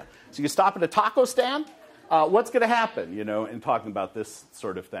California? So you stop at a taco stand? What's going to happen, in talking about this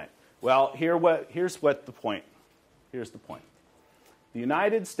sort of thing? Well, here's the point. Here's the point. The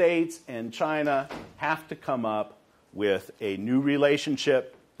United States and China have to come up with a new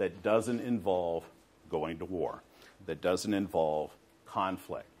relationship that doesn't involve going to war, that doesn't involve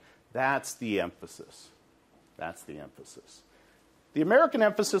conflict. That's the emphasis. That's the emphasis. The American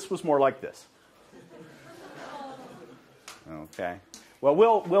emphasis was more like this. Okay. Well,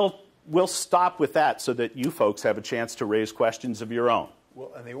 we'll stop with that so that you folks have a chance to raise questions of your own.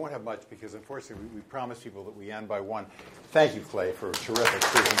 Well, and they won't have much because, unfortunately, we promised people that we end by 1. Thank you, Clay, for a terrific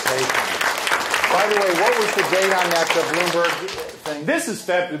presentation. By the way, what was the date on that Bloomberg thing? This is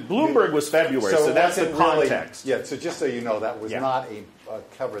Bloomberg was February, so that's the context. Really, yeah, so just so you know, that was not a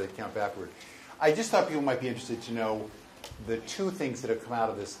cover that came backward. I just thought people might be interested to know the 2 things that have come out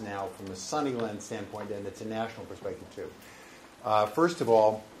of this now from a Sunnylands standpoint, and it's a national perspective, too. First of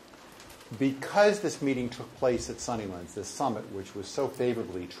all, because this meeting took place at Sunnylands, this summit, which was so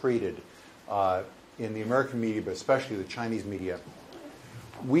favorably treated in the American media, but especially the Chinese media,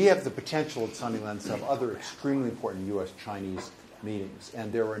 we have the potential at Sunnylands to have other extremely important U.S.-Chinese meetings,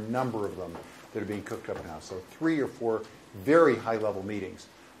 and there are a number of them that are being cooked up now. So 3 or 4 very high-level meetings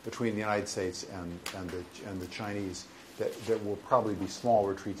between the United States and the Chinese that will probably be small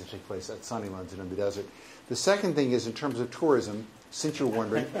retreats that take place at Sunnylands and in the desert. The second thing is, in terms of tourism, since you're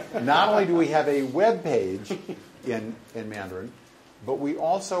wondering, not only do we have a web page in Mandarin, but we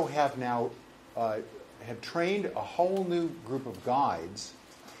also have now have trained a whole new group of guides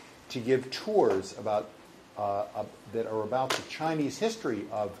to give tours about that are about the Chinese history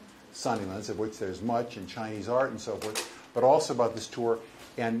of Sunnylands, of which there's much, in Chinese art and so forth, but also about this tour.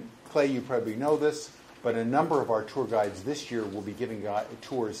 And Clay, you probably know this, but a number of our tour guides this year will be giving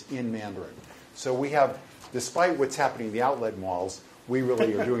tours in Mandarin. So we have, despite what's happening in the outlet malls, we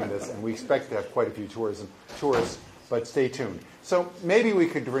really are doing this, and we expect to have quite a few tourists, but stay tuned. So maybe we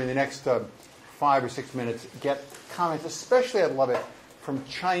could, during the next 5 or 6 minutes, get comments, especially I'd love it, from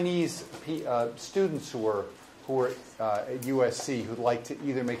Chinese students who are at USC who'd like to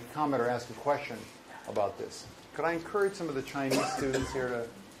either make a comment or ask a question about this. Could I encourage some of the Chinese students here to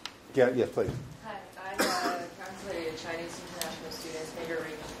get? Yes, please. Hi, I'm translated Chinese international students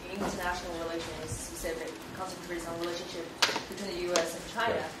majoring in international relations, specific concentrates on relationship between the U.S. and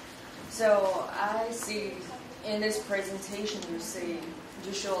China. Right. So I see in this presentation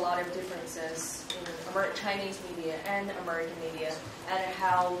you show a lot of differences in Chinese media and American media, and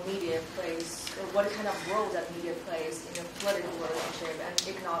how media plays, or what kind of role that media plays in a political relationship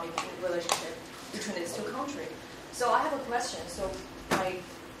and economic relationship between these 2 countries. So I have a question. So,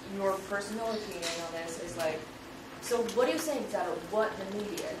 your personal opinion on this is so what do you think that what the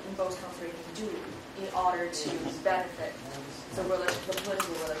media in both countries can do in order to benefit the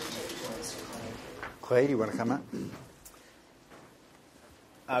political relationship between these 2 countries? Clay, do you want to comment?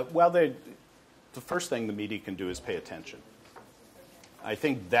 Well, the first thing the media can do is pay attention. I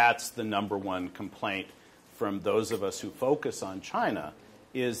think that's the number one complaint from those of us who focus on China,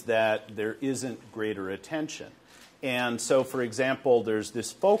 is that there isn't greater attention. And so, for example, there's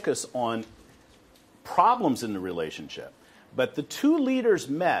this focus on problems in the relationship. But the 2 leaders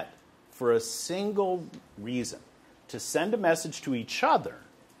met for a single reason, to send a message to each other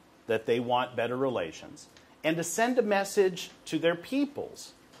that they want better relations, and to send a message to their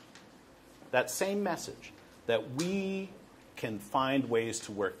peoples, that same message, that we can find ways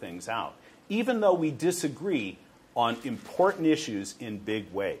to work things out, even though we disagree on important issues in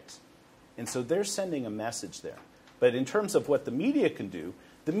big ways. And so they're sending a message there. But in terms of what the media can do,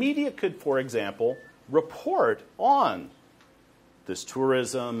 the media could, for example, report on this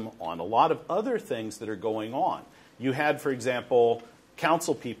tourism, on a lot of other things that are going on. You had, for example,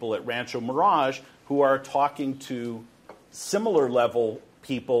 council people at Rancho Mirage who are talking to similar level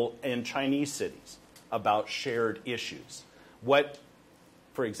people in Chinese cities about shared issues. What,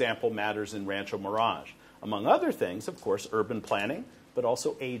 for example, matters in Rancho Mirage? Among other things, of course, urban planning, but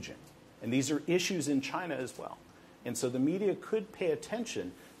also aging. And these are issues in China as well. And so the media could pay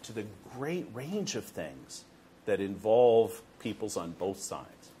attention to the great range of things that involve peoples on both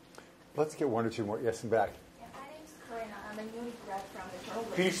sides. Let's get 1 or 2 more. Yes, in back. Yeah, my name is Karina. I'm a newly grad from the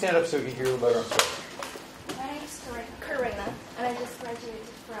journalism. Can you stand up so we can hear you better? I'm sorry. My name is Karina, and I just graduated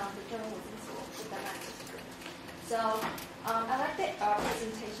from the journalism school with a master's degree. So I like the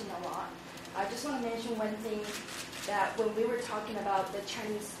presentation a lot. I just want to mention one thing, that when we were talking about the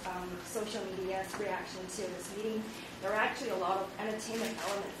Chinese social media's reaction to this meeting, there are actually a lot of entertainment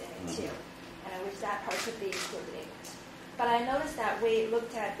elements in it too. And I wish that part could be included in it. But I noticed that we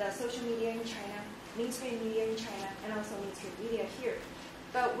looked at the social media in China, mainstream media in China, and also mainstream media here.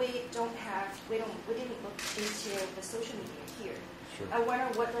 But we didn't look into the social media here. Sure. I wonder,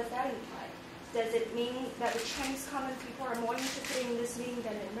 what does that imply? Does it mean that the Chinese common people are more interested in this meeting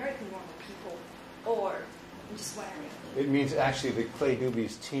than the American normal people? Or, I'm just wondering. It means actually that Clay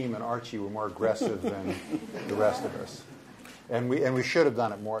Doobie's team and Archie were more aggressive than the rest of us. And we should have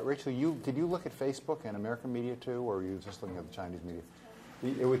done it more. Rachel, did you look at Facebook and American media too, or were you just looking at the Chinese media?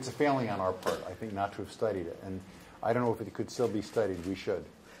 It's a failing on our part, I think, not to have studied it. And I don't know if it could still be studied. We should.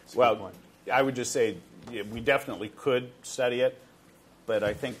 Well, I would just say we definitely could study it, but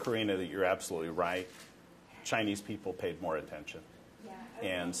I think, Karina, that you're absolutely right. Chinese people paid more attention. Yeah,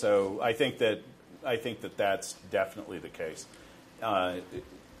 And so I think that that's definitely the case.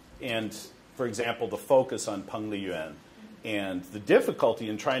 And, for example, the focus on Peng Liyuan and the difficulty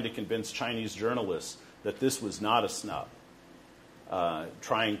in trying to convince Chinese journalists that this was not a snub,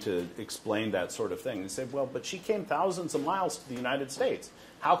 trying to explain that sort of thing. They said, well, but she came thousands of miles to the United States.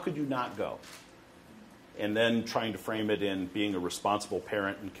 How could you not go? And then trying to frame it in being a responsible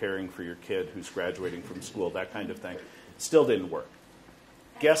parent and caring for your kid who's graduating from school, that kind of thing. Still didn't work.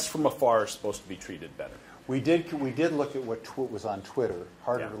 Guests from afar are supposed to be treated better. We did look at what was on Twitter.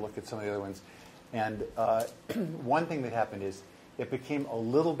 Harder to look at some of the other ones. And one thing that happened is it became a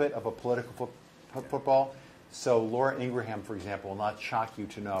little bit of a political football. So Laura Ingraham, for example, will not shock you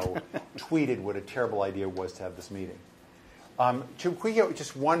to know, tweeted what a terrible idea it was to have this meeting. Can we get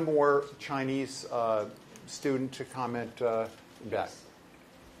just one more Chinese student to comment back?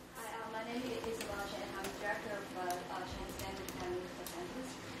 Hi, my name is Isabella Chen. I'm director of Chinese Language Family Campus.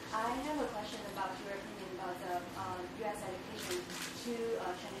 I have a question about your opinion about the U.S. education to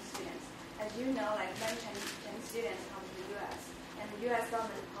Chinese students. As you know, like many Chinese students come to the U.S. and the U.S.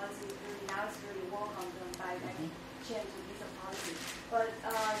 government policy really now is really welcome by making change to visa policy. But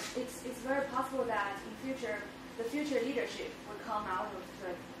it's very possible that in future the future leadership will come out of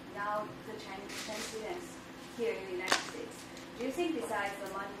the Chinese students here in the United States. Do you think besides the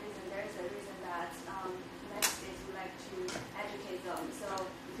money reason, there is a reason that the United States would like to educate them, so in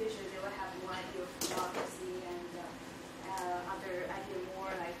the future they will have more idea of democracy and other idea more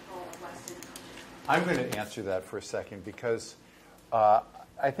like for Western culture? I'm going to answer that for a second because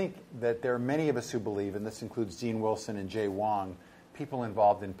I think that there are many of us who believe, and this includes Dean Wilson and Jay Wong, people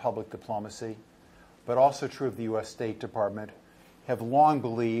involved in public diplomacy, but also true of the U.S. State Department, have long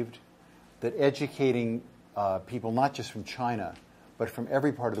believed that educating people not just from China, but from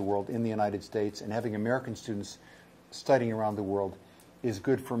every part of the world in the United States and having American students studying around the world is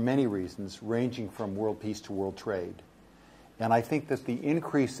good for many reasons, ranging from world peace to world trade. And I think that the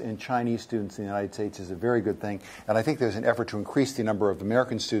increase in Chinese students in the United States is a very good thing. And I think there's an effort to increase the number of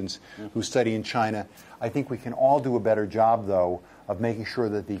American students who study in China. I think we can all do a better job, though, of making sure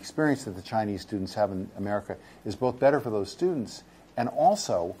that the experience that the Chinese students have in America is both better for those students and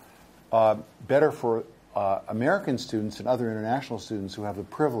also better for American students and other international students who have the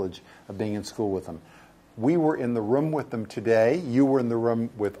privilege of being in school with them. We were in the room with them today. You were in the room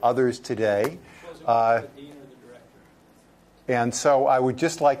with others today. And so I would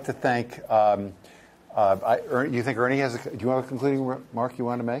just like to thank, you think Ernie has do you have a concluding remark you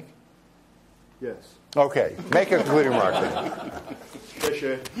want to make? Yes. Okay, make a concluding remark then.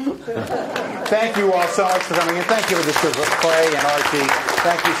 Thank you all so much for coming in. Thank you for this group of Clay and Archie.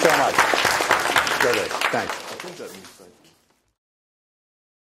 Thank you so much. Good. Thanks.